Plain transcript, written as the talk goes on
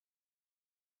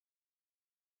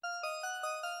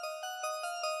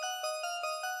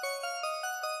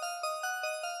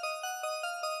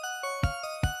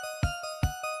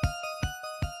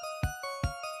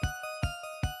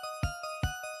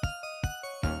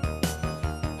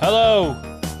Hello,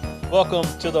 welcome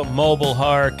to the Mobile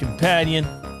Horror Companion.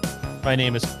 My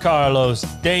name is Carlos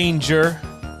Danger.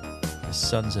 The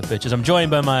sons of bitches. I'm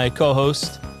joined by my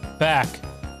co-host, back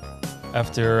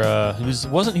after he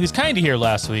was kind of here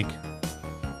last week,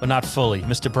 but not fully.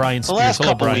 Mr. Brian Spears. The last Hello,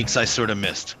 couple Brian. weeks I sort of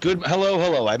missed. Good.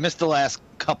 Hello. I missed the last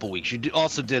couple weeks. You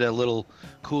also did a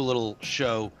cool little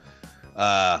show,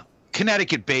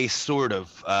 Connecticut-based sort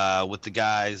of, with the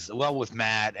guys. Well, with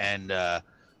Matt and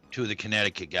two of the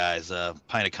Connecticut guys,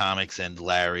 Pint of Comics and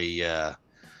Larry,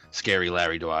 Scary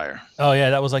Larry Dwyer. Oh yeah,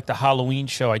 that was like the Halloween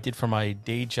show I did for my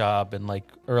day job in like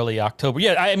early October.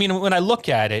 Yeah, I mean, when I look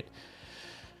at it,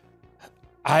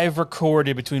 I've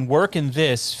recorded between work and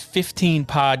this 15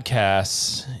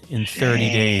 podcasts in 30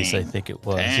 days, I think it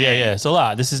was. Dang. Yeah, it's a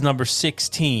lot. This is number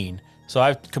 16. So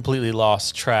I've completely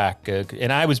lost track.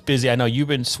 And I was busy. I know you've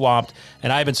been swamped,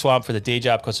 and I've been swamped for the day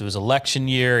job because it was election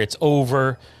year. It's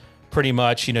over pretty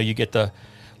much. You know, you get the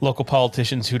local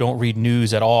politicians who don't read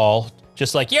news at all.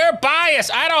 Just like, you're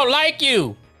biased. I don't like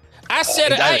you.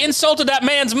 I insulted that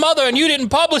man's mother and you didn't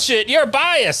publish it. You're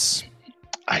biased.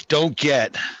 I don't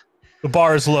get. The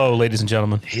bar is low, ladies and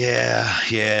gentlemen.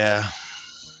 Yeah.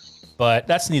 But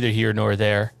that's neither here nor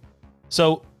there.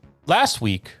 So last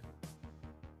week,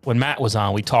 when Matt was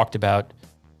on, we talked about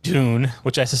Dune,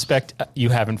 which I suspect you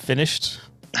haven't finished.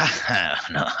 No,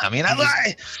 I mean,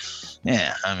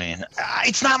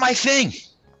 it's not my thing.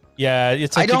 Yeah,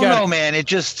 it's like I don't know, man. It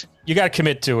just... You got to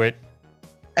commit to it.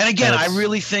 And again, I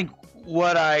really think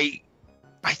I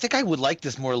think I would like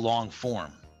this more long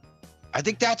form. I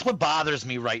think that's what bothers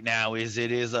me right now is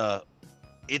all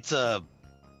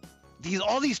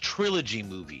these trilogy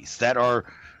movies that are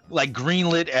like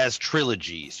greenlit as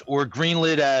trilogies or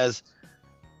greenlit as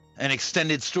an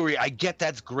extended story. I get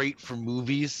that's great for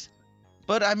movies,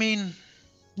 but I mean,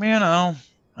 you know,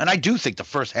 and I do think the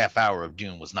first half hour of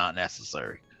Dune was not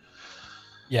necessary.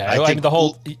 Yeah, I think the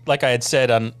whole, like I had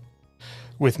said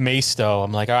with Maisto,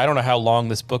 I'm like, I don't know how long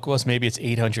this book was. Maybe it's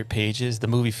 800 pages. The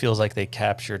movie feels like they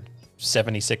captured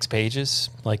 76 pages.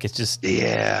 Like it's just,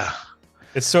 yeah.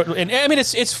 It's sort of, and I mean,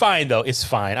 it's fine though. It's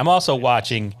fine. I'm also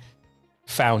watching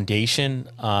Foundation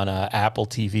on Apple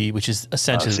TV, which is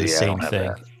essentially the same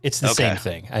thing. It's the same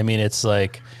thing. I mean, it's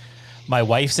like my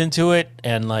wife's into it,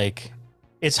 and like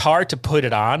it's hard to put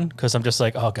it on because I'm just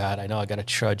like, oh God, I know I got to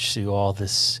trudge through all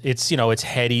this. It's it's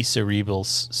heady, cerebral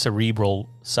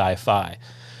sci-fi.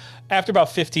 After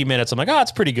about 15 minutes, I'm like, oh,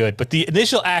 it's pretty good. But the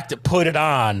initial act to put it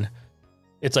on,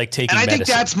 it's like taking medicine. And I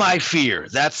think that's my fear.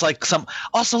 That's like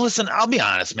also, listen, I'll be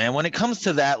honest, man. When it comes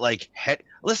to that, like,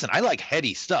 listen, I like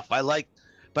heady stuff.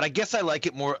 But I guess I like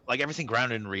it more like everything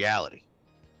grounded in reality.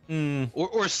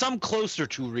 Or some closer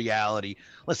to reality.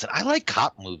 Listen, I like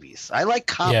cop movies. I like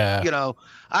cop,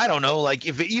 I don't know, like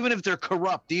even if they're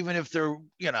corrupt, even if they're,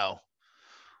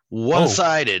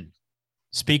 one-sided.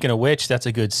 Speaking of which, that's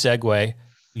a good segue.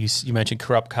 You mentioned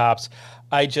corrupt cops.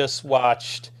 I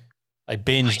binged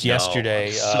yesterday.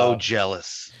 I'm so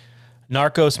jealous.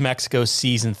 Narcos Mexico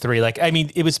season 3. Like, I mean,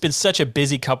 it's been such a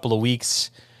busy couple of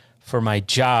weeks for my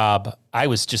job. I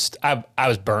was I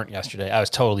was burnt yesterday. I was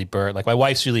totally burnt. Like, my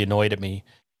wife's really annoyed at me.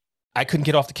 I couldn't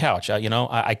get off the couch.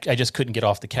 I just couldn't get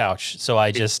off the couch. So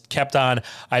I just kept on.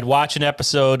 I'd watch an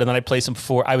episode and then I'd play some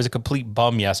I was a complete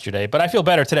bum yesterday, but I feel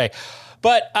better today.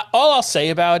 But all I'll say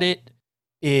about it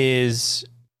is,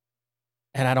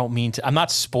 and I don't mean to, I'm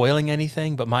not spoiling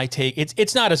anything, but my take,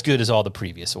 it's not as good as all the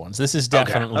previous ones. This is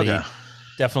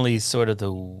definitely sort of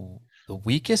the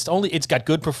weakest. Only it's got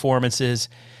good performances,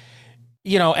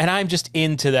 and I'm just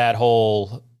into the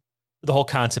whole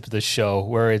concept of the show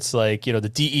where it's like, the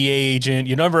DEA agent,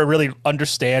 you never really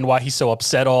understand why he's so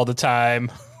upset all the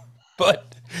time.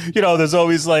 But, there's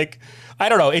always like, I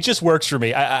don't know. It just works for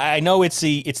me. I know it's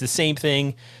the same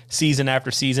thing season after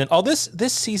season.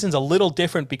 This season's a little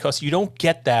different because you don't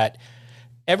get that.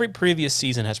 Every previous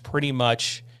season has pretty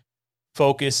much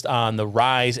focused on the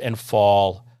rise and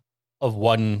fall of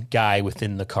one guy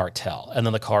within the cartel, and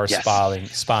then the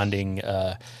corresponding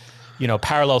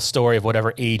parallel story of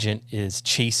whatever agent is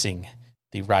chasing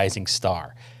the rising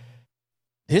star.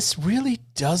 This really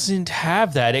doesn't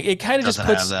have that. It kind of just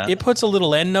puts a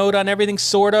little end note on everything,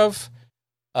 sort of.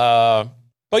 But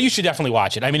you should definitely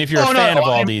watch it. I mean, if you're a fan of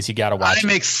all these, you got to watch it.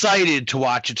 I'm excited to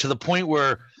watch it to the point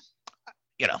where,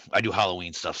 I do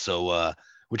Halloween stuff, so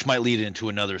which might lead into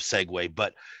another segue.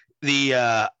 But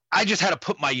I just had to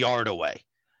put my yard away,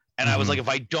 and I was like, if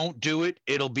I don't do it,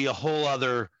 it'll be a whole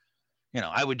other.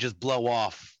 I would just blow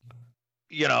off.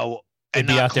 It'd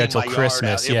be out there till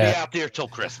Christmas. It'd be out there till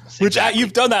Christmas. Which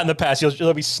you've done that in the past.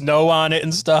 There'll be snow on it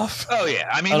and stuff. Oh yeah.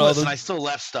 I mean, listen, I still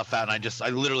left stuff out, and I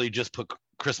literally just put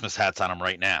Christmas hats on them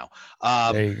right now.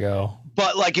 There you go.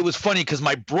 But like, it was funny because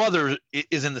my brother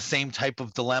is in the same type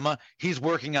of dilemma. He's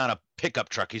working on a pickup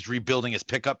truck. He's rebuilding his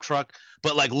pickup truck,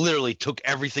 but like literally took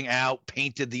everything out,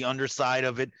 painted the underside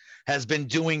of it, has been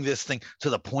doing this thing to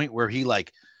the point where he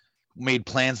like made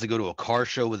plans to go to a car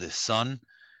show with his son.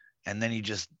 And then he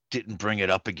just didn't bring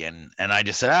it up again. And I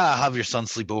just said, I'll have your son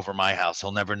sleep over my house.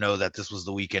 He'll never know that this was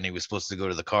the weekend he was supposed to go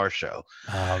to the car show.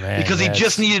 Oh, man. Because he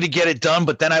just needed to get it done.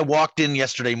 But then I walked in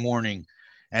yesterday morning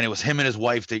and it was him and his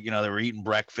wife that, they were eating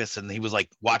breakfast and he was like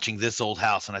watching This Old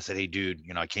House. And I said, hey, dude,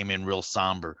 I came in real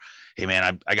somber. Hey,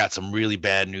 man, I got some really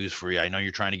bad news for you. I know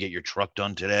you're trying to get your truck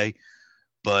done today,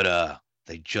 but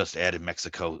they just added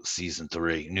Mexico season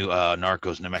 3, new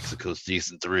Narcos New Mexico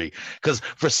season 3. Because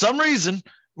for some reason,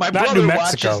 my brother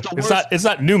watches the worst. It's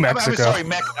not New Mexico.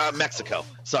 I'm sorry, Mexico.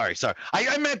 Sorry.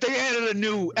 I meant they added a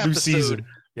new episode. New season.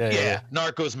 Yeah.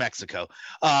 Narcos Mexico.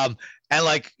 And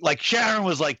like Sharon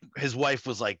was like, his wife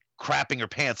was like crapping her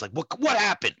pants. Like, what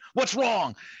happened? What's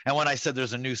wrong? And when I said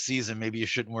there's a new season, maybe you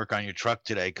shouldn't work on your truck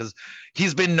today, because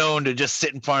he's been known to just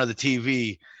sit in front of the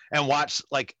TV and watch.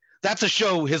 Like, that's a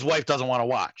show his wife doesn't want to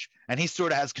watch, and he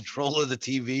sort of has control of the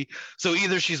TV. So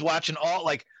either she's watching all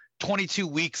like 22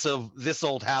 weeks of This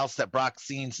Old House that Brock's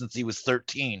seen since he was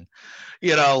 13,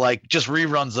 like just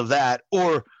reruns of that,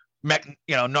 or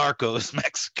Narcos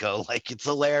Mexico. Like, it's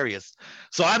hilarious.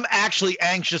 So I'm actually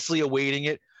anxiously awaiting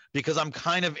it because I'm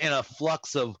kind of in a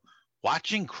flux of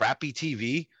watching crappy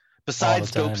TV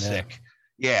besides Dope Sick.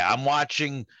 Yeah, I'm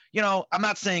watching, I'm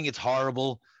not saying it's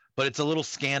horrible, but it's a little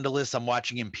scandalous. I'm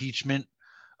watching Impeachment.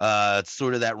 It's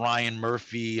sort of that Ryan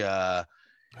Murphy.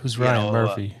 Who's Ryan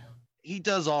Murphy? He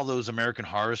does all those American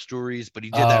Horror Stories, but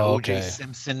he did that O.J.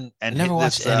 Simpson. And I never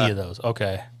watched any of those.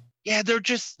 Okay. Yeah, they're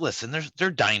just, listen, they're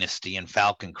Dynasty and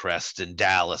Falcon Crest and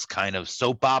Dallas, kind of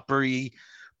soap opera-y,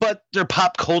 but they're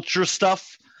pop culture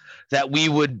stuff that we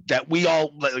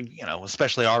all,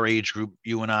 especially our age group,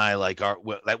 you and I,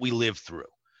 that we live through.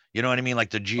 You know what I mean?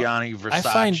 Like the Gianni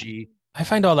Versace. I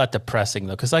find all that depressing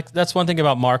though, because like that's one thing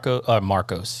about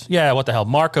Marcos. Yeah, what the hell?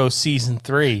 Marcos season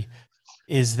 3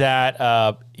 is that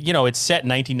it's set in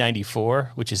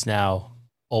 1994, which is now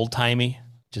old timey,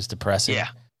 just depressing. Yeah,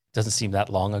 doesn't seem that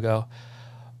long ago.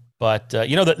 But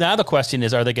now the question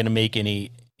is, are they going to make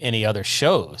any other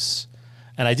shows?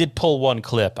 And I did pull one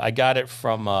clip. I got it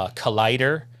from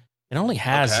Collider. It only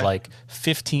has like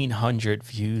 1,500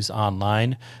 views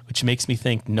online, which makes me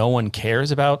think no one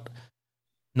cares about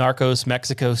Narcos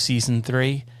Mexico season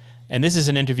 3. And this is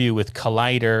an interview with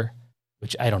Collider,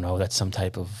 which I don't know, that's some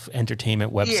type of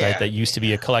entertainment website that used to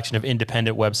be a collection of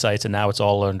independent websites, and now it's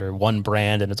all under one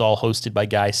brand, and it's all hosted by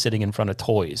guys sitting in front of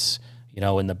toys,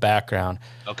 in the background.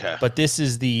 Okay. But this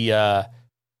is the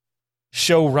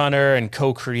showrunner and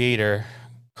co-creator,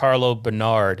 Carlo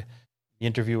Bernard. The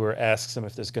interviewer asks him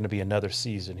if there's going to be another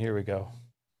season. Here we go.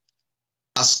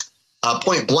 Ask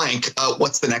point blank,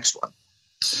 what's the next one?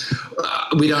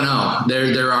 We don't know.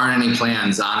 There aren't any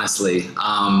plans, honestly.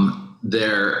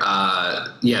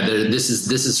 This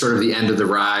is sort of the end of the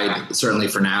ride, certainly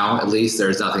for now, at least.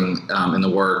 There's nothing in the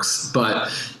works,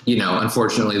 but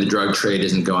unfortunately the drug trade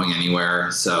isn't going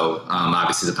anywhere. So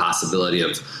obviously the possibility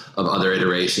of other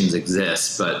iterations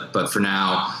exists, but for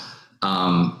now,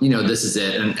 this is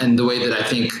it. And the way that I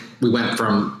think we went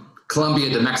from Colombia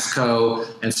to Mexico,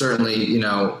 and certainly,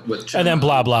 with and then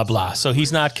blah blah blah. So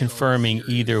he's not confirming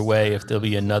either way if there'll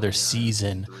be another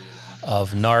season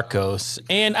of Narcos.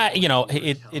 And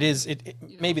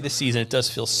maybe this season it does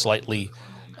feel slightly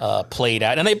played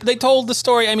out. And they told the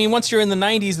story. I mean, once you're in the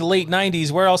 '90s, the late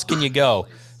 '90s, where else can you go?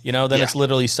 Then it's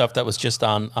literally stuff that was just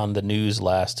on the news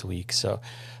last week. So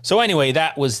anyway,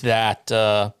 that was that.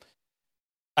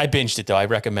 I binged it though. I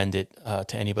recommend it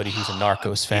to anybody who's a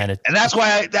Narcos fan. And that's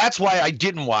why I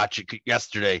didn't watch it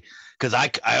yesterday, because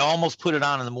I almost put it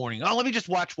on in the morning. Oh, let me just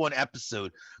watch one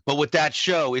episode. But with that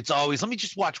show, it's always, let me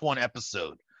just watch one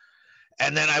episode,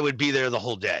 and then I would be there the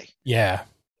whole day. Yeah.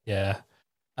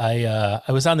 I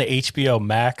was on the HBO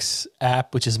Max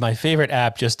app, which is my favorite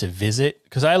app just to visit,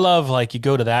 because I love, like, you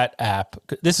go to that app.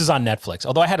 This is on Netflix.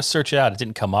 Although I had to search it out, it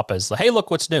didn't come up as, hey,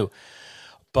 look what's new.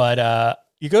 But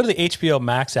you go to the HBO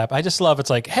Max app. I just love,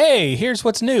 it's like, hey, here's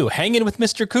what's new. Hanging with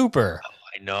Mr. Cooper. Oh,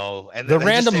 I know. And the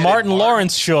random Martin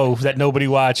Lawrence show that nobody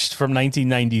watched from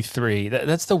 1993.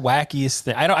 That's the wackiest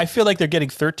thing. I feel like they're getting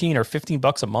 $13 or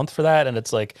 $15 a month for that, and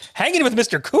it's like, Hanging with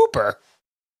Mr. Cooper.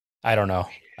 I don't know.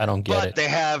 I don't get it. They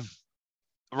have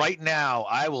right now.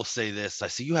 I will say this. I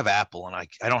see you have Apple, and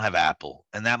I don't have Apple,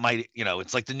 and that might,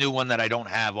 it's like the new one that I don't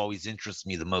have always interests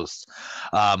me the most.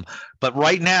 But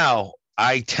right now,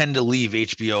 I tend to leave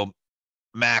HBO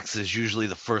Max is usually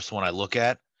the first one I look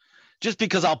at, just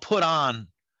because I'll put on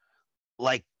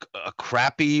like a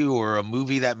crappy or a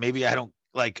movie that maybe I don't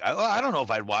like. I don't know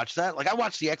if I'd watch that. Like I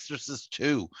watched The Exorcist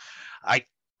 2. I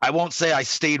won't say I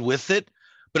stayed with it,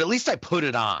 but at least I put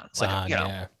it on. It's like on, you know,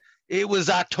 yeah. it was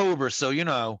October,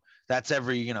 so that's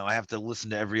every I have to listen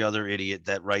to every other idiot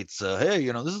that writes, hey,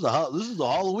 this is the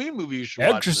Halloween movie you should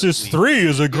watch. Exorcist 3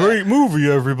 is a great movie,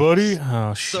 everybody.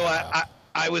 Oh, so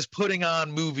I was putting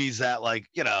on movies that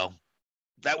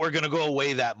that were gonna go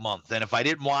away that month, and if I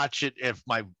didn't watch it, if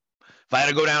I had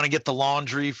to go down and get the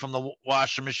laundry from the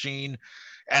washing machine,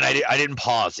 and I didn't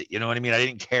pause it, you know what I mean? I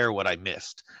didn't care what I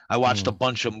missed. I watched a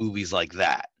bunch of movies like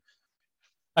that.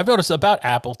 I've noticed about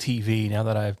Apple TV now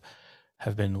that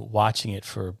have been watching it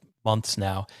for months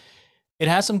now. It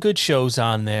has some good shows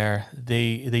on there.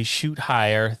 They shoot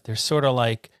higher. They're sort of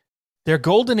like they're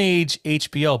golden age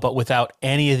HBO, but without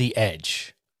any of the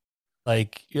edge.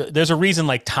 Like there's a reason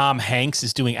like Tom Hanks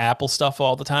is doing Apple stuff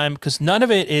all the time because none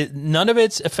of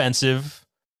it's offensive.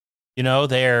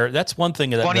 That's one thing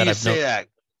that Funny that you I've say that.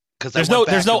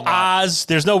 There's no Oz.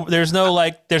 There's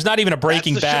not even a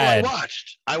Breaking Bad. I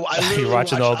watched. I literally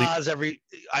watched all Oz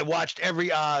I watched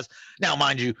every Oz. Now,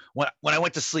 mind you, when I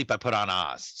went to sleep, I put on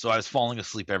Oz, so I was falling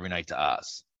asleep every night to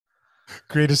Oz.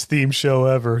 Greatest theme show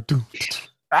ever.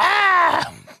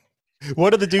 Ah!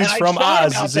 One of the dudes from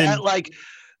Oz is in. Like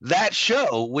that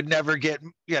show would never get.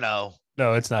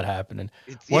 No, it's not happening.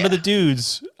 One of the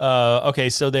dudes. Okay,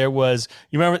 so there was.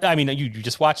 You remember? I mean, you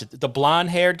just watch it. The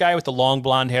blonde-haired guy with the long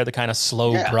blonde hair, the kind of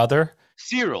slow brother.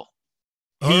 Cyril.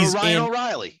 He's Ryan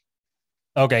O'Reilly.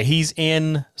 Okay, he's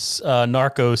in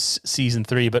Narcos season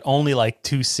 3, but only like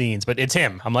 2 scenes. But it's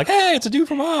him. I'm like, hey, it's a dude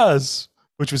from Oz,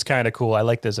 which was kind of cool. I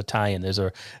like there's a tie-in. There's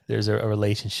a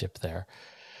relationship there.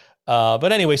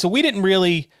 But anyway, so we didn't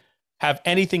really have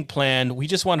anything planned. We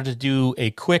just wanted to do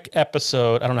a quick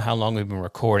episode. I don't know how long we've been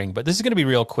recording, but this is going to be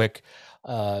real quick,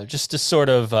 just to sort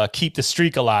of keep the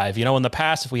streak alive. In the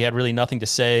past, if we had really nothing to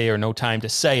say or no time to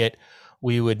say it,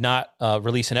 we would not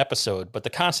release an episode. But the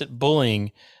constant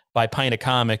bullying by Pint of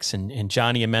Comics and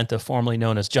Johnny Amenta, formerly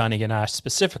known as Johnny Ganache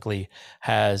specifically,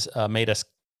 has made us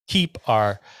keep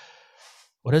our,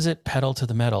 pedal to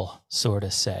the metal, sort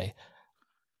of say.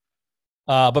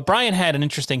 But Brian had an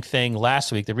interesting thing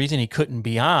last week. The reason he couldn't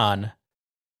be on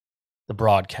the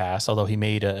broadcast, although he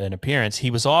made an appearance, he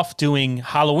was off doing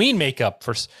Halloween makeup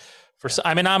for.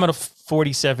 I mean, I'm a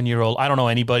 47-year-old. I don't know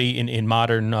anybody in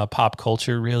modern pop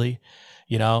culture, really.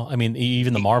 I mean,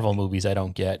 even the Marvel movies, I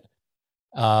don't get.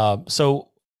 So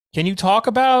can you talk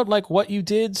about like what you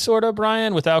did, sort of,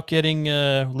 Brian, without getting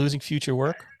losing future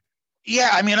work?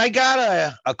 Yeah, I mean, I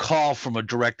got a call from a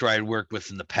director I had worked with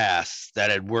in the past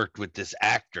that had worked with this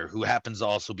actor who happens to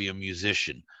also be a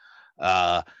musician.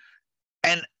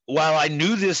 And while I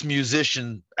knew this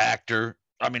musician actor,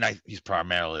 I mean, he's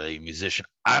primarily a musician.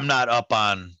 I'm not up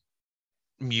on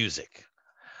music,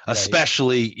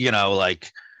 especially,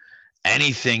 like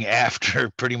anything after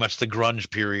pretty much the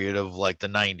grunge period of like the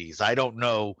 90s. I don't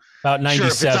know about 97. Sure,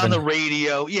 if it's on the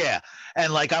radio,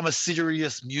 and like I'm a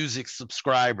Sirius music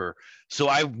subscriber, so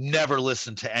I never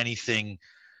listened to anything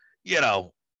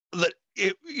early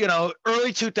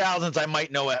 2000s I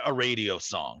might know a radio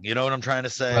song, you know what I'm trying to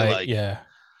say?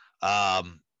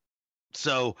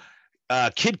 So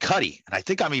Kid Cudi, and I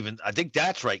think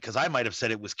that's right, because I might have said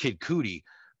it was Kid Cudi.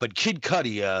 But Kid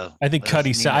Cudi, I think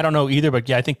Cudi. I don't know either, but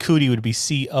I think Cudi would be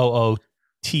COOTIE.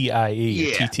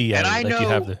 TTI. And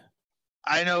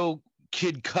I know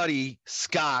Kid Cudi,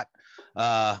 Scott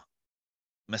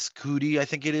Mescudi, I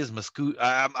think it is Mescudi.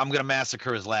 I'm gonna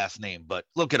massacre his last name, but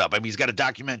look it up. I mean, he's got a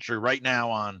documentary right now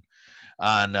on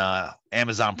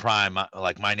Amazon Prime.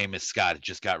 Like, My Name is Scott. It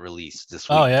just got released this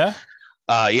week. Oh yeah.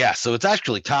 Yeah. So it's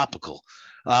actually topical.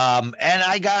 And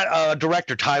I got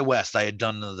director Ty West. I had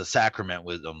done the Sacrament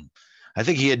with him. I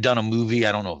think he had done a movie.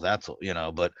 I don't know if that's,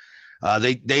 but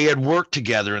they had worked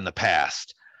together in the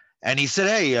past. And he said,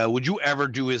 hey, would you ever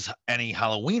do any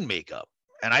Halloween makeup?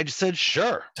 And I just said,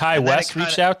 sure. Ty West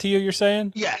reached out to you, you're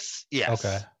saying? Yes.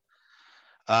 Okay.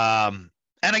 And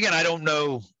again, I don't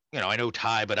know, I know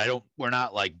Ty, but we're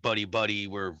not like buddy.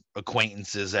 We're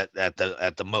acquaintances at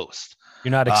the most. You're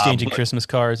not exchanging Christmas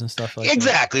cards and stuff like that.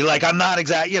 Exactly. Like, I'm not I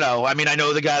mean, I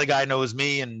know the guy knows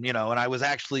me, and, and I was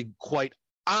actually quite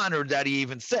honored that he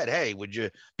even said, hey, would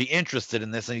you be interested in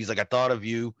this? And he's like, I thought of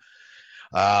you.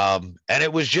 And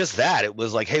it was just that. It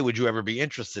was like, hey, would you ever be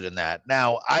interested in that?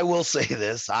 Now, I will say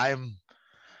this. I'm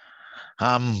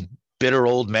bitter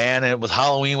old man, and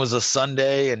Halloween was a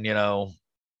Sunday, and,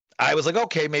 I was like,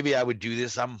 okay, maybe I would do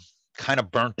this. I'm kind of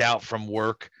burnt out from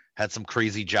work. Had some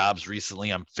crazy jobs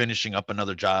recently. I'm finishing up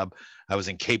another job. I was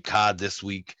in Cape Cod this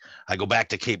week. I go back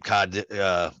to Cape Cod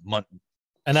month.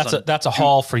 And that's a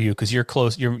haul for you because you're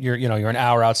close. You're an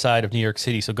hour outside of New York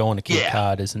City, so going to Cape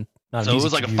Cod isn't not. So it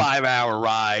was like a 5-hour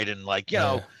ride, and like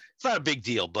it's not a big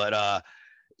deal, but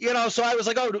so I was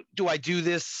like, oh, do I do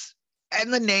this?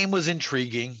 And the name was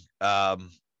intriguing, and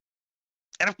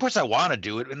of course I want to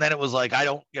do it. And then it was like I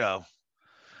don't, and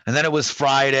then it was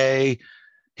Friday.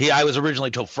 I was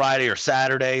originally told Friday or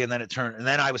Saturday, and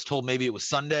then I was told maybe it was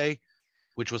Sunday,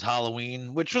 which was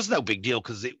Halloween, which was no big deal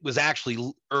because it was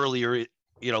actually earlier.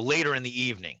 Later in the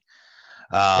evening.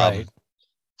 Right.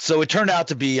 So it turned out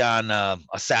to be on a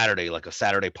Saturday, like a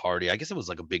Saturday party. I guess it was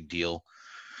like a big deal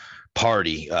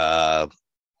party. And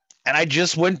I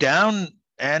just went down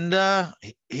and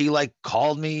he like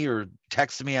called me or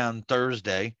texted me on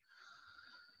Thursday,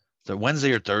 so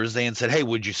Wednesday or Thursday, and said, hey,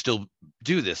 would you still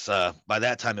do this? By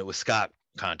that time it was Scott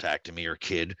contacting me, or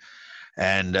Kid.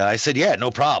 And I said, yeah,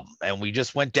 no problem. And we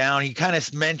just went down. He kind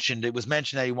of mentioned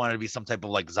that he wanted to be some type of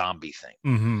like zombie thing.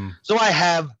 Mm-hmm. So I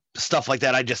have stuff like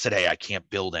that. I just said, hey, I can't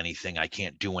build anything. I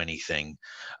can't do anything.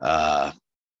 It's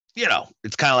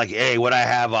kind of like, hey, what I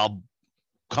have, I'll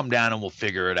come down and we'll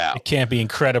figure it out. It can't be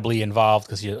incredibly involved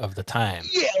because of the time.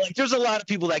 Yeah, like there's a lot of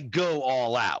people that go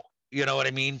all out. You know what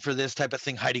I mean? For this type of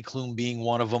thing, Heidi Klum being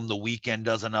one of them. The Weeknd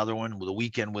does another one. The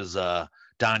Weeknd was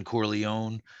Don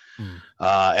Corleone.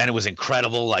 And it was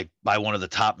incredible, like by one of the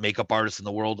top makeup artists in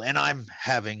the world. And I'm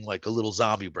having like a little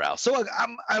zombie brow. So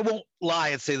I won't lie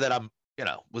and say that I'm,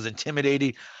 was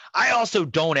intimidated. I also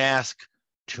don't ask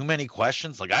too many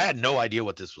questions. Like I had no idea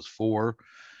what this was for.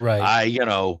 Right.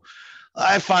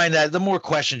 I find that the more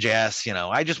questions you ask,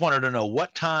 I just wanted to know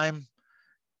what time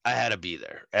I had to be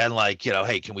there. And like,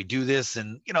 hey, can we do this?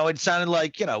 And, it sounded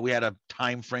like, we had a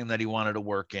time frame that he wanted to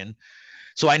work in.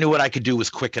 So I knew what I could do was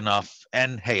quick enough.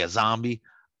 And hey, a zombie,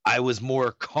 I was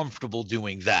more comfortable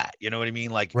doing that. You know what I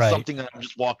mean? Like something that I'm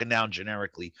just walking down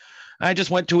generically. I just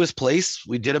went to his place.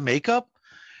 We did a makeup.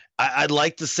 I'd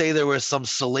like to say there were some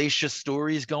salacious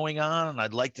stories going on, and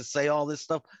I'd like to say all this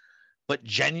stuff, but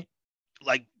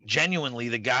genuinely,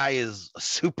 the guy is a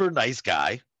super nice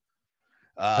guy.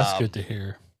 That's good to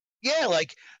hear. Yeah,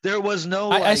 like there was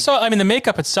no. I saw. I mean, the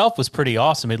makeup itself was pretty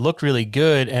awesome. It looked really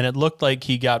good, and it looked like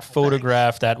he got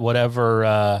photographed at whatever.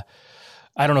 I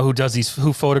don't know who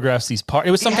photographs these parties.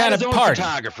 It was some kind of party.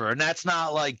 Photographer, and that's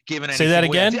not like giving. Say that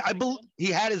again. I believe he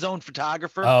had his own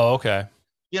photographer. Oh, okay.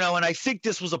 And I think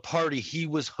this was a party. He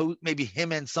was maybe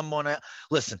him and someone else.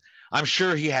 Listen, I'm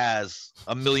sure he has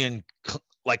a million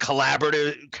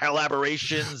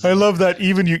collaborations. I love that.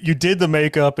 Even you did the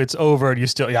makeup, it's over, and you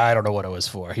still, I don't know what it was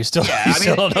for. You still,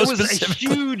 it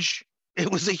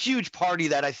was a huge party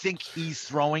that I think he's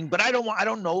throwing, but I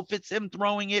don't know if it's him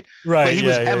throwing it. Right. But he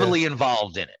was heavily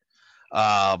involved in it.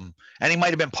 And he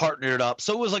might've been partnered up.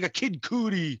 So it was like a Kid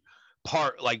Cudi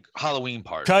like Halloween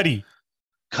party.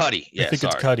 Cudi. Yeah. I think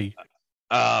it's Cudi.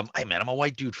 Hey man, I'm a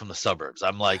white dude from the suburbs.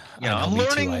 I'm like, I'm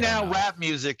learning now rap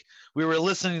music. We were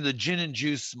listening to Gin and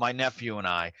Juice, my nephew and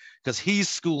I, because he's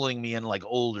schooling me in like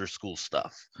older school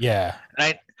stuff. Yeah.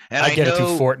 And I get it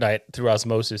through Fortnite, through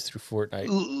osmosis, through Fortnite.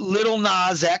 Lil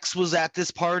Nas X was at this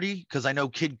party because I know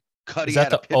Kid Cudi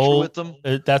had a picture with them.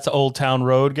 That's the Old Town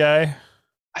Road guy.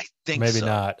 I think maybe so.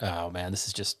 not. Oh man, this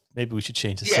is just, maybe we should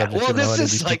change the subject. Well, this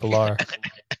is like, people are.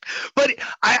 But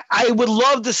I would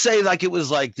love to say like it was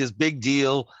like this big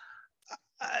deal,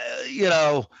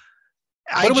 But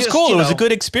it was cool. It was a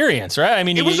good experience, right? I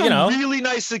mean, it was a really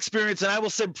nice experience, and I will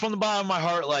say from the bottom of my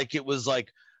heart, like it was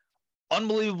like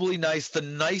unbelievably nice. The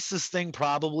nicest thing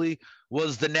probably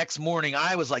was the next morning.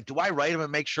 I was like, do I write him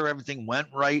and make sure everything went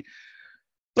right?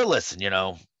 But listen,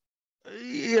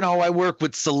 I work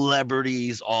with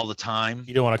celebrities all the time.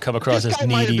 You don't want to come across as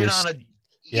needy.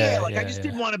 I just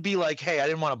didn't want to be like, hey, I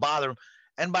didn't want to bother him.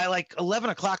 And by like 11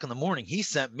 o'clock in the morning, he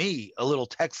sent me a little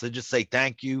text to just say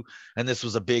thank you, and this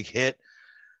was a big hit.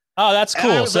 Oh, that's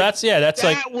cool. So like,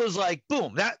 that was like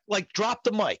boom, that like drop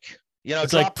the mic.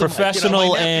 It's like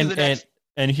professional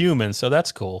and human. So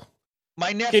that's cool.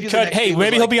 My nephew. Hey,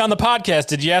 maybe he'll be on the podcast.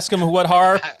 Did you ask him what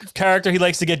horror character he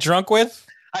likes to get drunk with?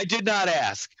 I did not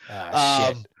ask.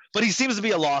 Shit. But he seems to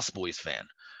be a Lost Boys fan.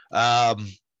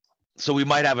 So we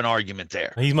might have an argument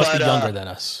there. He must be younger than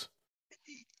us.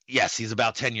 Yes, he's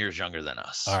about 10 years younger than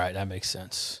us. All right, that makes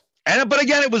sense. But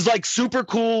again, it was like super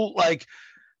cool. Like,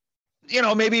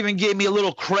 maybe even gave me a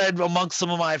little cred amongst some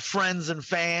of my friends and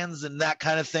fans and that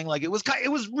kind of thing. Like it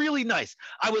was really nice.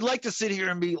 I would like to sit here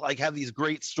and be like, have these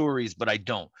great stories, but I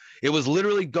don't. It was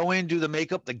literally go in, do the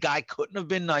makeup. The guy couldn't have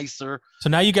been nicer. So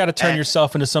now you got to turn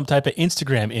yourself into some type of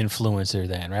Instagram influencer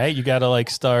then, right? You got to like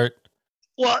start.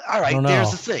 Well, all right.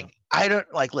 There's the thing. I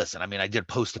don't like listen, I mean, I did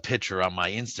post a picture on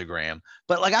my Instagram,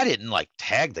 but like I didn't like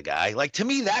tag the guy. Like to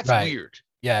me, that's Right. weird.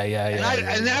 Yeah.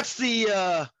 And that's the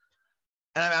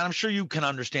and I'm sure you can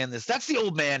understand this. That's the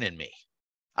old man in me.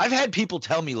 I've had people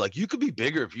tell me like you could be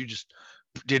bigger if you just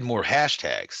did more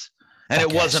hashtags. And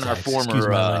Fuck it wasn't our hashtags. former Excuse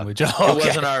my language. Oh,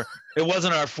 okay. it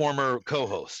wasn't our former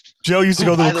co-host. Joe used to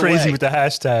Who, go a by little the crazy way- with the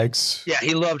hashtags. Yeah,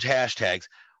 he loved hashtags.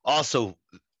 Also,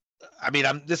 I mean,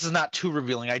 this is not too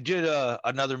revealing. I did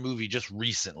another movie just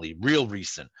recently, real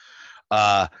recent.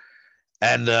 And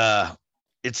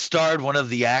it starred one of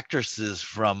the actresses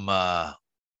from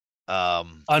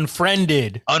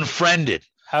Unfriended. Unfriended.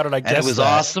 How did I guess And it was that?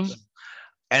 awesome.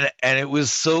 And it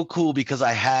was so cool because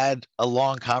I had a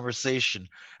long conversation.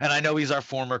 And I know he's our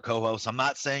former co-host. I'm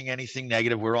not saying anything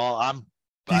negative. Peace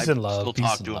I and love. still Peace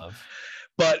talk and to him. love.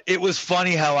 But it was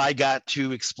funny how I got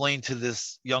to explain to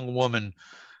this young woman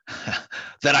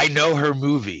that I know her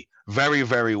movie very,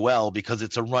 very well because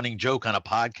it's a running joke on a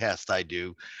podcast I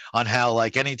do on how,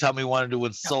 like, anytime we wanted to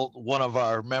insult one of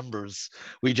our members,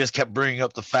 we just kept bringing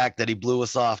up the fact that he blew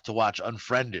us off to watch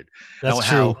Unfriended. That's and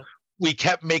true. how we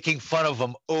kept making fun of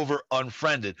him over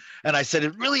Unfriended. And I said,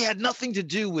 it really had nothing to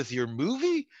do with your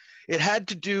movie. It had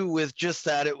to do with just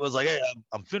that it was like, hey,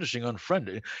 I'm finishing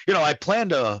Unfriended. You know, I plan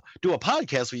to do a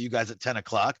podcast with you guys at 10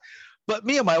 o'clock, but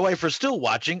me and my wife are still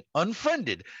watching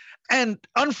Unfriended. And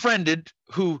Unfriended,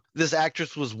 who this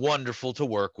actress was wonderful to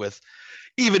work with,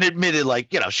 even admitted,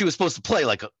 like, you know, she was supposed to play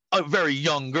like a very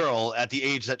young girl at the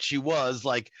age that she was,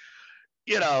 like,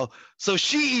 you know, so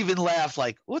she even laughed,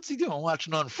 like, what's he doing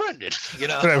watching Unfriended? You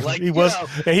know, like, he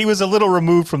was a little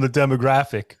removed from the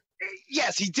demographic.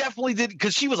 Yes, he definitely did,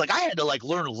 because she was like, I had to like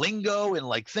learn lingo and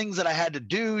like things that I had to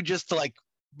do just to like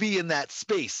be in that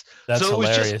space. That's so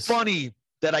hilarious. It was just funny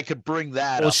that I could bring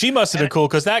that Well, up. she must have been cool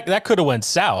because that could have went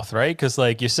south, right? Because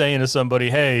like you're saying to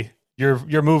somebody, hey,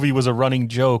 your movie was a running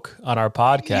joke on our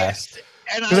podcast. Yes.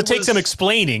 Because it takes some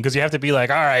explaining, because you have to be like,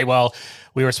 all right, well,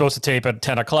 we were supposed to tape at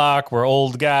 10 o'clock. We're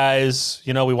old guys.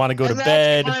 You know, we want to go to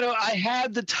bed. I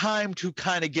had the time to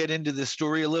kind of get into this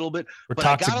story a little bit. We're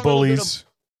toxic bullies.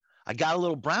 I got a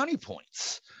little brownie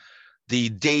points the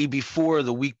day before,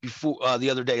 the week before, the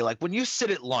other day. Like when you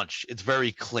sit at lunch, it's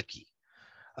very clicky.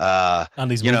 On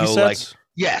these movie sets? Like,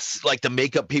 yes, like the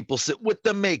makeup people sit with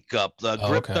the makeup, the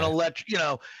grip and electric, you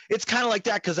know, it's kind of like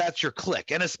that because that's your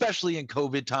clique. And especially in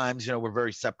COVID times, you know, we're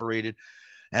very separated.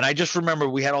 And I just remember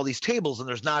we had all these tables and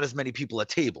there's not as many people at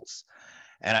tables.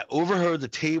 And I overheard the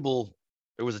table.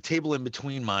 There was a table in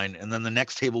between mine. And then the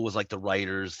next table was like the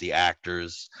writers, the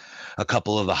actors, a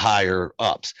couple of the higher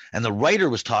ups. And the writer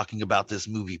was talking about this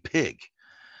movie Pig.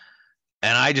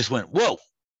 And I just went, whoa,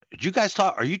 did you guys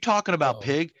talk? Are you talking about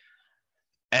Pig?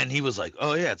 And he was like,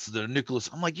 oh yeah, it's the Nicholas.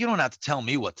 I'm like, you don't have to tell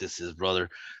me what this is, brother.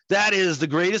 That is the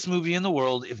greatest movie in the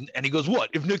world. And he goes, what?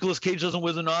 If Nicolas Cage doesn't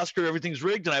win an Oscar, everything's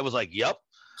rigged? And I was like, yep.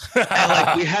 And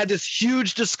like we had this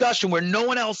huge discussion where no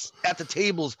one else at the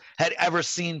tables had ever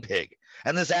seen Pig.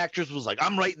 And this actress was like,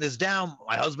 I'm writing this down.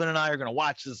 My husband and I are going to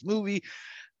watch this movie.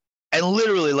 And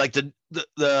literally, like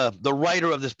the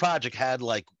writer of this project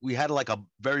we had a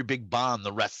very big bond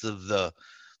the rest of the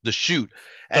shoot.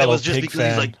 And it was just because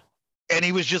he's like, and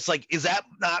he was just like, is that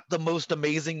not the most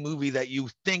amazing movie that you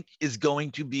think is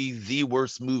going to be the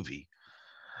worst movie?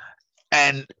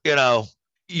 And, you know,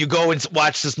 you go and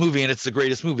watch this movie and it's the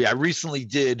greatest movie. I recently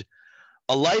did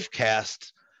a life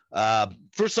cast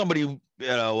for somebody, you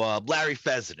know, Larry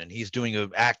Fessenden. He's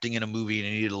doing acting in a movie and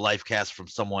he needed a life cast from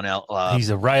someone else. He's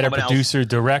a writer, producer,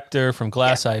 director from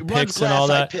Glass Eye Pix and all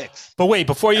that. But wait,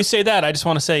 before you say that, I just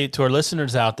want to say to our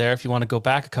listeners out there, if you want to go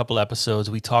back a couple episodes,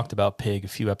 we talked about Pig a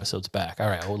few episodes back. All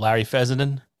right, well, Larry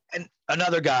Fessenden. And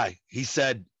another guy, he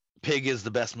said Pig is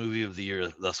the best movie of the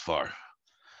year thus far.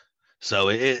 So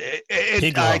I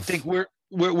think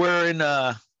we're in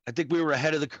I think we were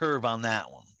ahead of the curve on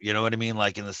that one. You know what I mean?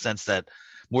 Like in the sense that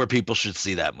more people should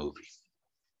see that movie.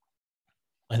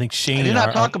 I think Shane. I did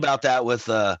not talk about that with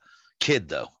Kid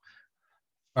though.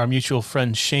 Our mutual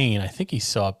friend Shane, I think he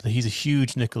saw. He's a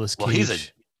huge Nicolas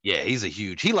Cage. He's a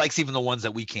huge. He likes even the ones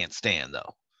that we can't stand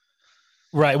though.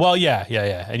 Right. Well, yeah.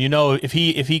 And you know, if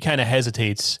he kind of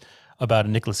hesitates about a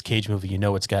Nicolas Cage movie, you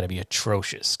know it's got to be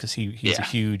atrocious because he's a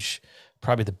huge,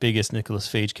 probably the biggest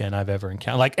Nicolas Cage fan I've ever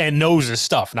encountered. Like, and knows his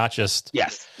stuff, not just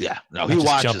No, he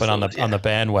watches jumping on the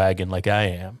bandwagon like I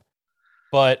am.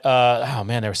 But oh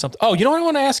man, there was something. Oh, you know what I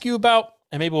want to ask you about,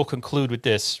 and maybe we'll conclude with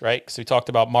this, right? Because we talked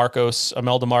about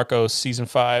Imelda Marcos season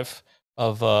 5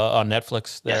 of on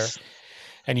Netflix there,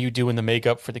 and you doing the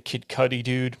makeup for the Kid Cudi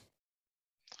dude.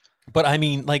 But I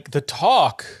mean, like the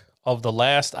talk of the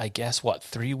last, I guess,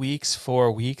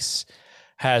 4 weeks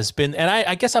has been, and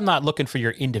I guess I'm not looking for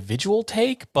your individual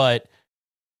take, but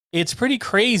it's pretty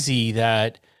crazy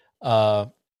that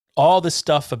all the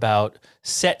stuff about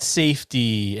set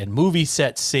safety and movie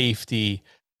set safety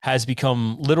has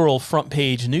become literal front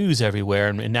page news everywhere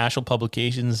in national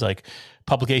publications like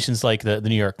the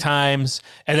New York Times,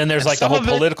 and then there's like the whole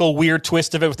political weird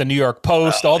twist of it with the New York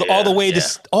Post, all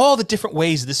the different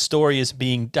ways this story is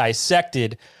being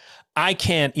dissected.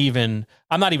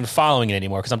 I'm not even following it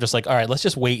anymore because I'm just like, all right, let's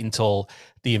just wait until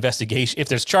the investigation. If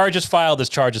there's charges filed, there's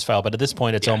charges filed. But at this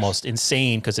point, it's almost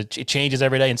insane because it changes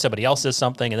every day and somebody else says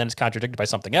something and then it's contradicted by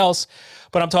something else.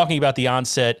 But I'm talking about the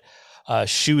onset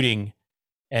shooting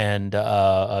and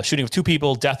shooting of 2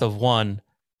 people, death of 1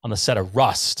 on the set of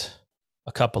Rust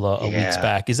a couple of weeks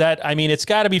back. Is that, I mean, it's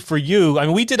got to be for you. I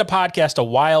mean, we did a podcast a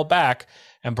while back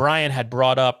and Brian had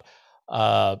brought up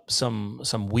some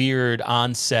weird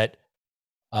onset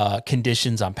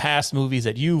conditions on past movies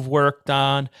that you've worked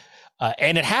on.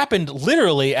 And it happened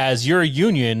literally as your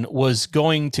union was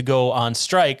going to go on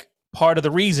strike. Part of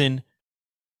the reason,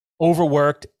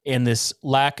 overworked and this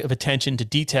lack of attention to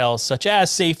details such as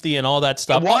safety and all that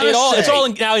stuff. It's all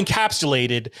now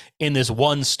encapsulated in this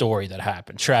one story that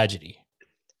happened, tragedy.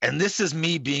 And this is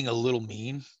me being a little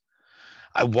mean.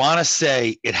 I want to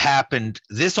say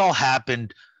this all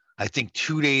happened, I think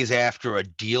 2 days after a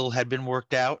deal had been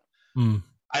worked out.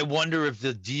 I wonder if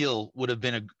the deal would have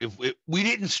been if we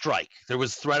didn't strike. There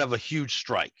was threat of a huge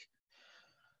strike.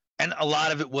 And a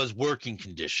lot of it was working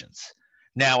conditions.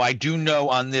 Now, I do know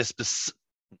on this,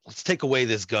 let's take away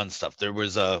this gun stuff. There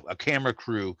was a camera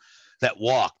crew that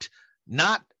walked,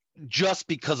 not just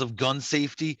because of gun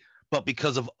safety, but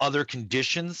because of other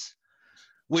conditions,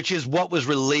 which is what was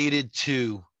related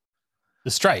to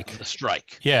the strike.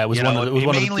 Yeah, it was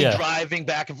mainly driving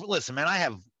back and forth. Listen, man, I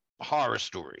have horror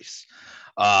stories.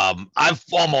 I've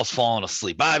almost fallen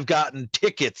asleep. I've gotten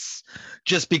tickets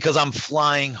just because I'm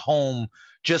flying home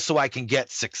just so I can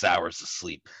get 6 hours of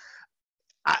sleep.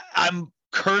 I'm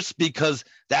cursed because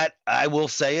that, I will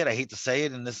say it, I hate to say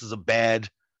it, and this is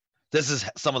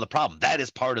some of the problem. That is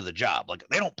part of the job. Like,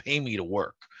 they don't pay me to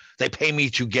work. They pay me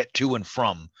to get to and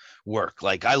from work.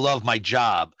 Like, I love my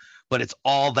job, but it's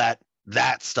all that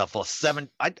stuff.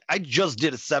 I just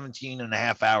did a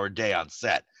 17.5-hour day on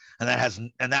set, and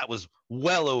that was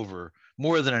well over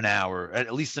more than an hour,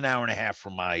 at least an hour and a half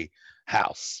from my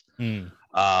house. Some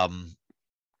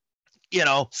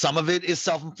of it is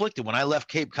self-inflicted. When I left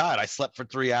Cape Cod, I slept for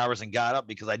 3 hours and got up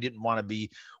because I didn't want to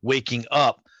be waking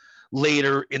up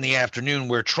later in the afternoon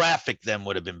where traffic then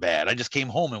would have been bad. I just came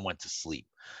home and went to sleep.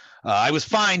 I was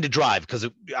fine to drive because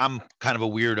I'm kind of a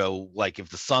weirdo. Like, if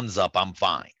the sun's up, I'm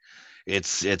fine.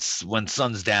 It's when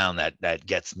sun's down that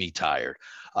gets me tired.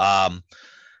 I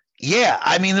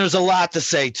mean, there's a lot to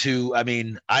say too. I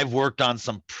mean, I've worked on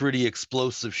some pretty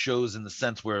explosive shows in the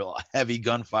sense where heavy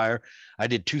gunfire. I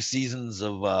did 2 seasons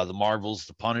of the Marvels,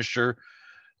 The Punisher.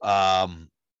 Gun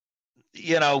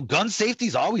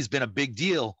safety's always been a big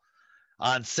deal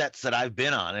on sets that I've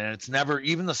been on, and it's never,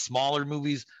 even the smaller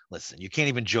movies. Listen, you can't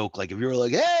even joke. Like, if you're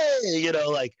like, hey, you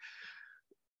don't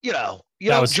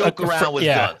joke around with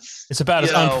guns. It's about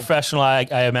as unprofessional,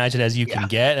 I imagine, as you can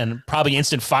get, and probably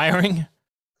instant firing.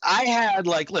 I had,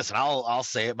 listen, I'll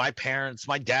say it. My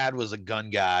dad was a gun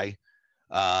guy,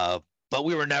 but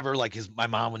we were never my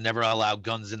mom would never allow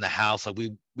guns in the house. Like,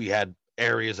 we had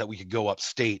areas that we could go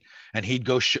upstate, and he'd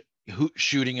go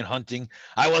shooting and hunting.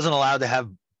 I wasn't allowed to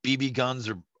have BB guns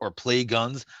or play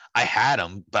guns. I had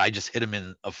them, but I just hit them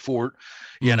in a fort,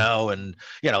 and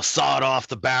sawed off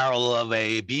the barrel of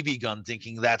a BB gun,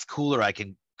 thinking that's cooler. I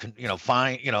can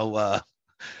find,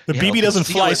 the BB doesn't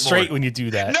fly straight when you do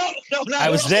that. No,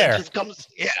 I was there. I've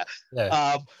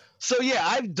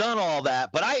done all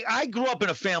that, but I grew up in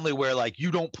a family where,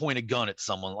 you don't point a gun at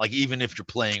someone, even if you're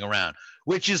playing around,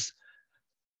 which is.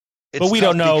 But we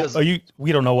don't know.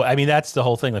 We don't know. I mean, that's the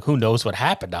whole thing. Like, who knows what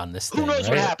happened on this thing? Who knows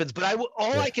what happens? But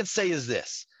I can say is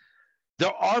this: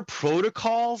 there are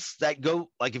protocols that go.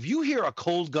 Like, if you hear a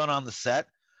cold gun on the set,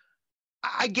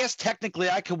 I guess technically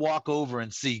I could walk over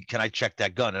and see, can I check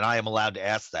that gun? And I am allowed to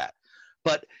ask that.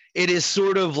 But it is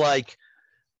sort of like,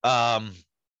 I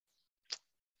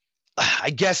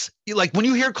guess, when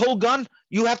you hear cold gun,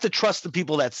 you have to trust the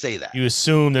people that say that. You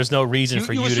assume there's no reason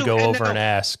for you to go over and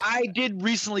ask. I did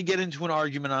recently get into an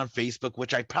argument on Facebook,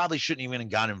 which I probably shouldn't even have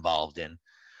got involved in,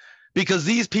 because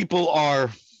these people are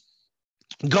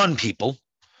gun people,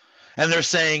 and they're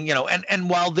saying, and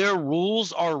while their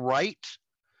rules are right,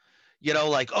 you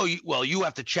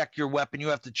have to check your weapon, you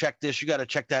have to check this, you got to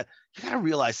check that. You got to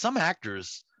realize some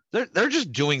actors, they're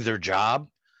just doing their job,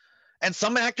 and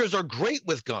some actors are great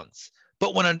with guns.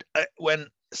 But when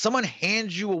someone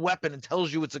hands you a weapon and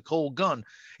tells you it's a cold gun,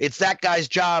 it's that guy's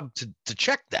job to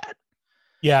check that.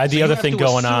 Yeah, So the you other have thing to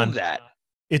going assume on, that.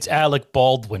 it's Alec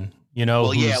Baldwin,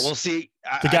 Well, yeah, who's we'll see.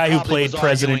 the guy who probably played was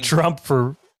President arguing- Trump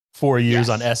for 4 years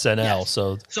Yes, on SNL. yes.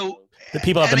 So So the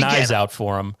people have the and again, knives out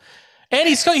for him. And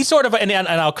he's sort of, and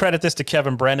I'll credit this to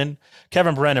Kevin Brennan.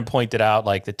 Kevin Brennan pointed out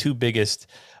like the two biggest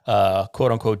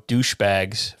quote unquote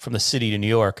douchebags from the city of New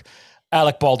York,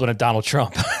 Alec Baldwin and Donald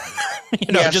Trump.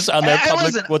 Yes. Just on their I public,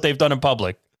 wasn't- what they've done in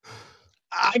public.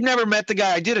 I've never met the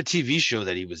guy. I did a TV show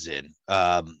that he was in.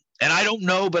 And I don't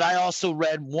know, but I also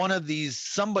read one of these,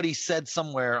 somebody said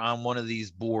somewhere on one of these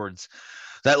boards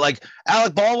that like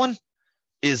Alec Baldwin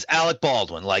is Alec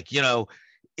Baldwin. Like,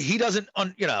 he doesn't,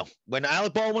 when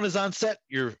Alec Baldwin is on set,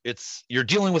 you're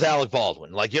dealing with Alec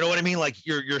Baldwin. Like, you know what I mean? Like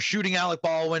you're shooting Alec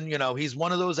Baldwin, he's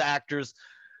one of those actors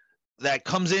that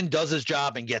comes in, does his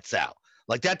job and gets out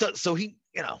like that. So he,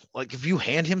 like if you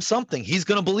hand him something, he's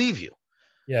going to believe you.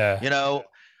 Yeah.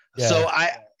 Yeah. So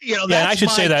and I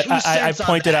should say that I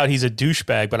pointed out he's a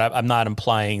douchebag, but I'm not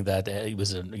implying that he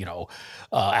was,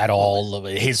 at all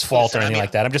his fault or anything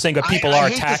like that. I'm just saying that people are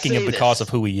attacking him because of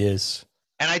who he is.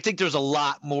 And I think there's a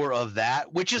lot more of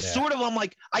that, which is sort of, I'm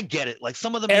like, I get it. Like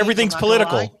some of the everything's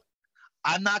political.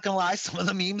 I'm not gonna lie. Some of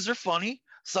the memes are funny.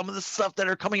 Some of the stuff that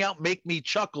are coming out make me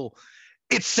chuckle.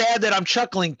 It's sad that I'm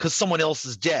chuckling because someone else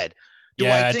is dead. Do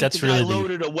I think the guy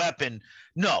loaded a weapon?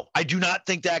 No, I do not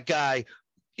think that guy.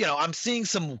 I'm seeing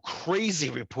some crazy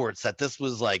reports that this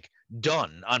was like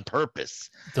done on purpose.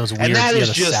 Those weird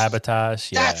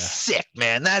sabotage. Yeah, that's sick,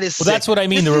 man. That is. Well, sick. That's what I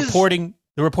mean. The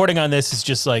reporting on this is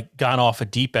just like gone off a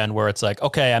deep end where it's like,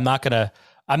 okay, I'm not gonna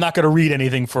read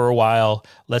anything for a while.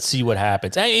 Let's see what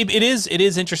happens. It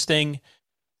is interesting.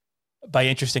 By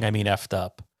interesting, I mean effed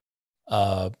up.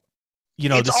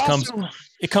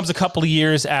 It comes a couple of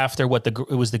years after it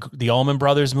was the Allman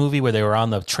Brothers movie where they were on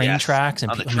the train tracks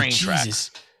and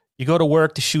Jesus, you go to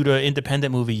work to shoot an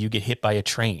independent movie, you get hit by a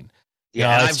train.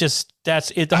 Yeah, it's just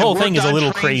that's it. The whole thing is a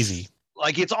little crazy.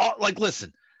 Like it's all like,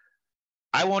 listen,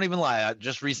 I won't even lie. I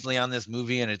just recently on this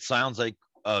movie, and it sounds like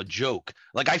a joke.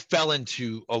 Like I fell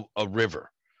into a river.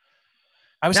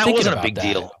 I was thinking it wasn't about a big that.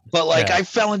 deal, but like I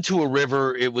fell into a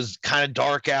river. It was kind of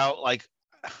dark out. Like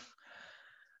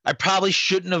I probably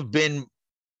shouldn't have been.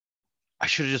 I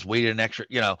should have just waited an extra.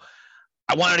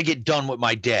 I wanted to get done with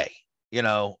my day.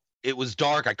 It was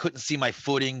dark. I couldn't see my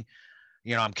footing.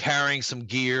 I'm carrying some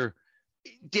gear.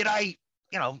 Did I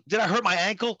hurt my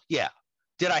ankle? Yeah.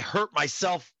 Did I hurt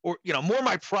myself or, more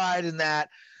my pride in that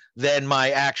than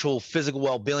my actual physical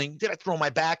well-being? Did I throw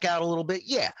my back out a little bit?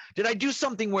 Yeah. Did I do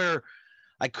something where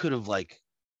I could have like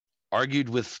argued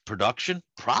with production?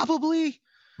 Probably.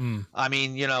 I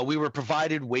mean, we were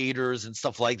provided waiters and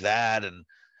stuff like that. And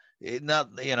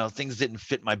things didn't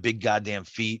fit my big goddamn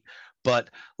feet, but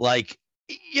like,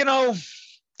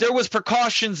 there was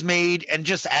precautions made and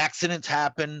just accidents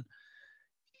happen.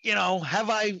 Have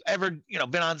I ever,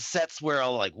 been on sets where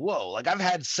I'm like, whoa, like I've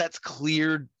had sets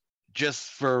cleared just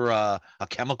for a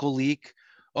chemical leak.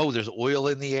 Oh, there's oil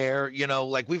in the air.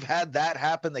 Like we've had that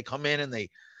happen. They come in and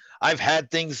I've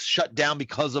had things shut down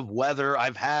because of weather.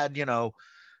 I've had,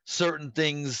 certain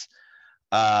things,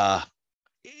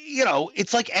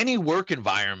 it's like any work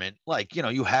environment. Like,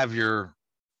 you have your,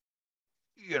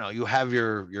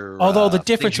 although the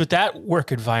difference with that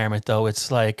work environment though, it's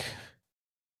like,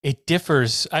 it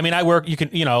differs. I mean,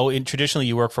 traditionally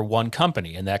you work for one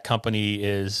company and that company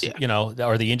is,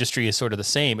 or the industry is sort of the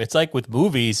same. It's like with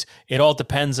movies, it all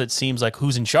depends. It seems like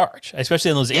who's in charge, especially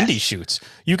in those indie shoots.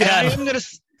 You can have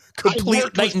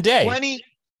complete night and day. Plenty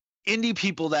indie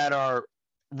people that are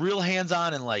real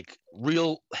hands-on and like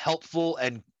real helpful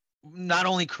and not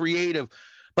only creative,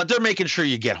 but they're making sure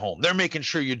you get home. They're making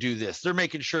sure you do this. They're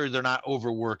making sure they're not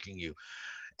overworking you.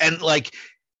 And like,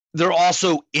 they're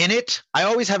also in it. I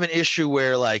always have an issue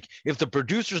where like, if the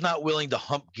producer's not willing to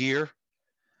hump gear,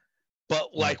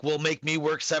 but like will make me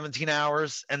work 17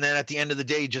 hours. And then at the end of the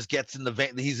day, he just gets in the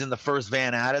van. He's in the first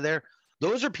van out of there.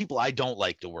 Those are people I don't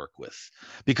like to work with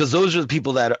because those are the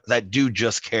people that do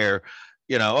just care.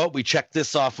 We check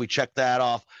this off. We check that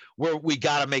off where we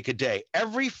got to make a day.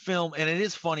 Every film. And it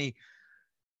is funny.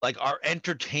 Like our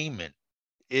entertainment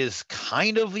is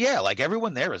kind of, like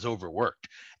everyone there is overworked.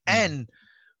 And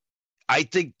I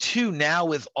think too, now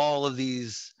with all of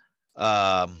these,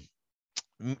 all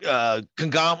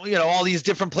these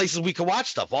different places we can watch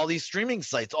stuff, all these streaming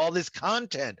sites, all this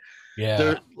content.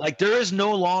 Yeah. There is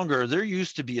no longer, there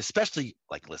used to be, especially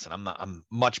like, listen, I'm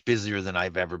much busier than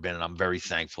I've ever been. And I'm very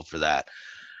thankful for that.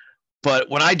 But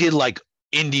when I did like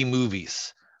indie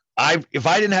movies, if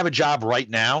I didn't have a job right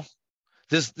now,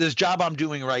 this job I'm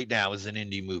doing right now is an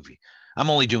indie movie. I'm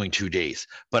only doing 2 days,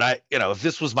 but if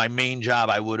this was my main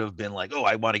job, I would have been like, oh,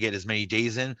 I want to get as many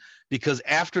days in, because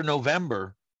after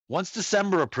November, once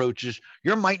December approaches,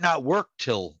 you might not work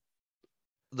till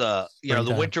the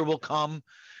winter will come,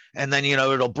 and then,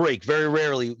 it'll break very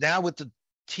rarely. Now with the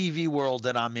TV world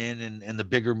that I'm in and the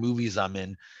bigger movies I'm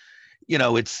in,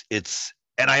 it's,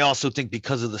 and I also think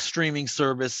because of the streaming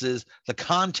services, the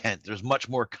content, there's much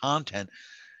more content.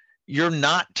 You're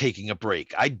not taking a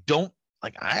break. I don't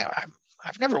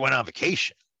I've never went on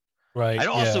vacation. Right. I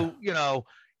also,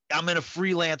 I'm in a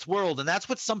freelance world, and that's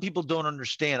what some people don't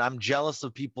understand. I'm jealous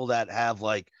of people that have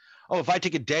like, oh, if I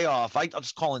take a day off, I'll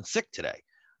just call in sick today.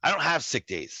 I don't have sick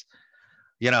days.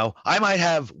 I might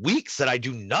have weeks that I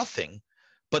do nothing,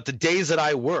 but the days that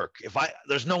I work,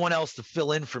 there's no one else to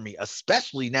fill in for me,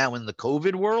 especially now in the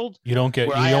COVID world. You don't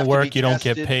work, you don't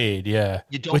get paid. Yeah.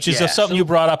 Which is something you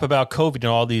brought up about COVID and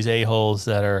all these a-holes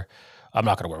that are, I'm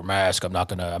not going to wear a mask. I'm not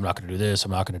going to do this.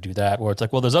 I'm not going to do that. Where it's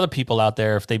like, well, there's other people out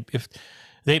there. If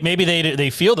they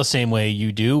feel the same way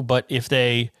you do, but if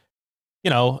they,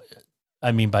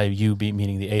 I mean, by you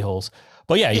meaning the a-holes,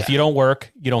 but yeah, if you don't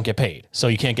work, you don't get paid. So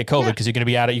you can't get COVID because you're going to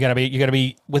be you're going to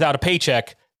be without a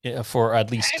paycheck for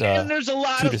at least and there's a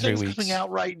lot 2 of to 3 things weeks coming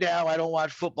out right now. I don't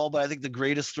watch football, but I think the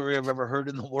greatest story I've ever heard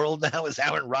in the world now is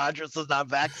Aaron Rodgers is not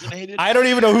vaccinated. I don't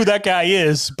even know who that guy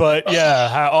is, but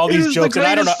yeah, all these jokes. And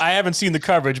I don't know. I haven't seen the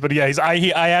coverage, but yeah,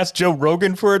 I asked Joe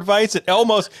Rogan for advice.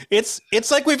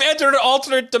 It's like we've entered an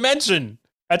alternate dimension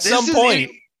at some point.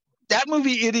 That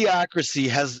movie Idiocracy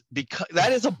has become,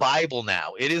 that is a Bible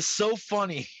now. It is so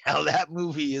funny how that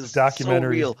movie is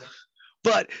documentary. So real.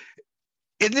 But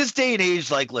in this day and age,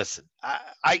 like, listen,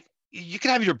 you can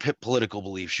have your political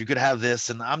beliefs. You could have this,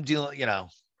 and I'm dealing,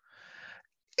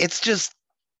 it's just,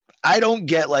 I don't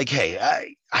get like, hey,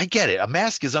 I get it. A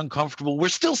mask is uncomfortable. We're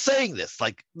still saying this.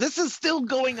 Like, this is still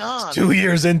going on. It's 2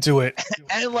 years into it.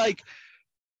 And like,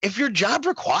 if your job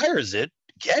requires it,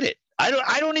 get it.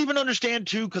 I don't even understand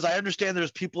too, because I understand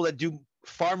there's people that do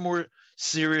far more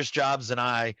serious jobs than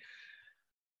I.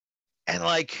 And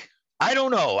like, I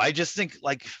don't know. I just think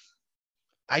like,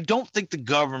 I don't think the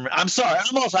government, I'm sorry.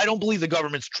 I don't believe the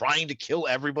government's trying to kill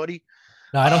everybody.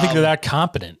 No, I don't think they're that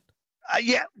competent.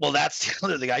 Yeah. Well, that's the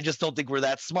other thing. I just don't think we're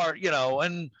that smart,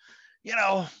 and,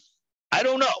 I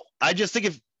don't know. I just think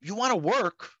if you want to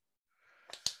work,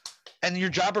 and your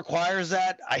job requires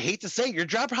that, I hate to say it, your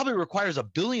job probably requires a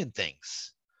billion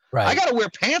things. Right. I got to wear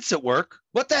pants at work.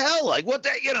 What the hell? Like, what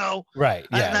the, Right.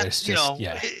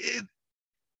 Yeah.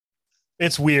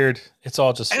 It's weird. It's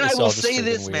all just, and I will say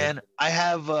this, weird. Man, I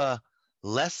have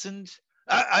lessened,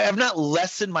 I have not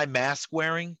lessened my mask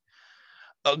wearing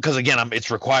because again,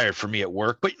 it's required for me at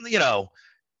work, but now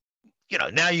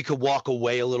you could walk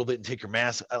away a little bit and take your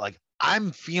mask. Like,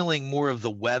 I'm feeling more of the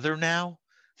weather now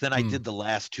than I did the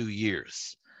last 2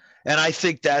 years. And I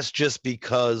think that's just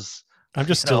because I'm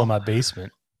just still in my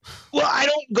basement. Well, I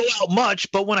don't go out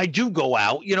much, but when I do go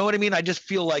out, you know what I mean? I just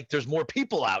feel like there's more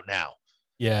people out now.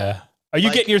 Yeah. Are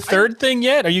you getting your third thing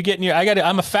yet? Are you getting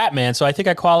I'm a fat man, so I think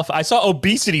I qualify. I saw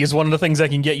obesity is one of the things that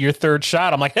can get your third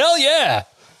shot. I'm like, hell yeah.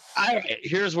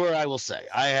 Here's where I will say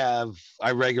I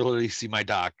regularly see my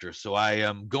doctor. So I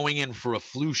am going in for a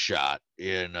flu shot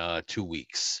in 2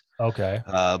 weeks. Okay.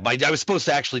 I was supposed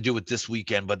to actually do it this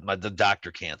weekend, but the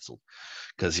doctor canceled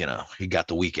because, he got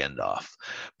the weekend off.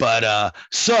 But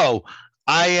so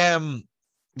I am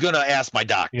going to ask my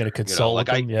doctor. You got to consult with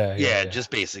him? Yeah, just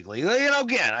basically.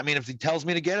 Again, I mean, if he tells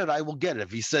me to get it, I will get it.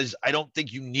 If he says, I don't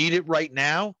think you need it right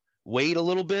now, wait a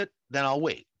little bit, then I'll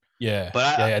wait. Yeah,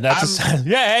 but that's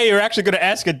hey, you're actually going to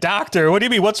ask a doctor. What do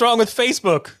you mean? What's wrong with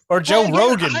Facebook or Joe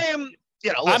Rogan? I am,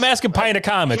 listen, I'm asking Pint of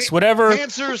Comics, whatever.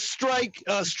 Cancer, stroke.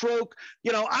 I'm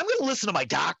going to listen to my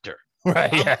doctor.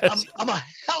 Right.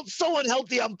 I'm so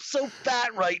unhealthy. I'm so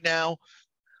fat right now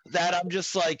that I'm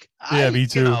just like, me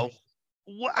too.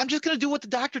 I'm just going to do what the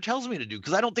doctor tells me to do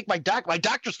because I don't think my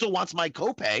doctor still wants my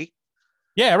copay.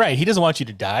 Yeah, right. He doesn't want you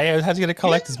to die. How's he going to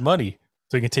collect his money?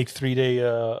 So he can take 3-day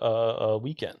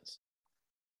weekends.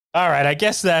 All right, I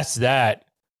guess that's that.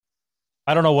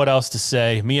 I don't know what else to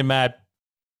say. Me and Matt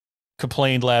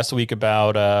complained last week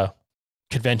about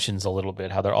conventions a little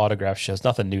bit, how their autograph shows.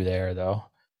 Nothing new there, though.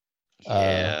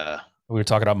 Yeah. We were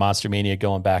talking about Monster Mania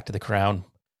going back to the Crown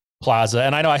Plaza.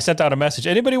 And I know I sent out a message.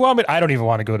 Anybody want me? I don't even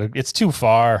want to go to. It's too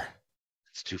far.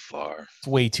 It's too far. It's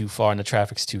way too far, and the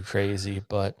traffic's too crazy.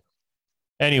 But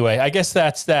anyway, I guess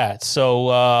that's that.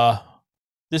 So,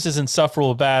 this is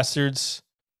Insufferable Bastards.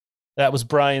 That was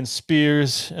Brian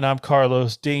Spears, and I'm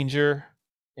Carlos Danger.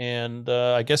 And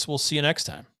I guess we'll see you next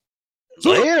time.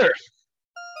 Later.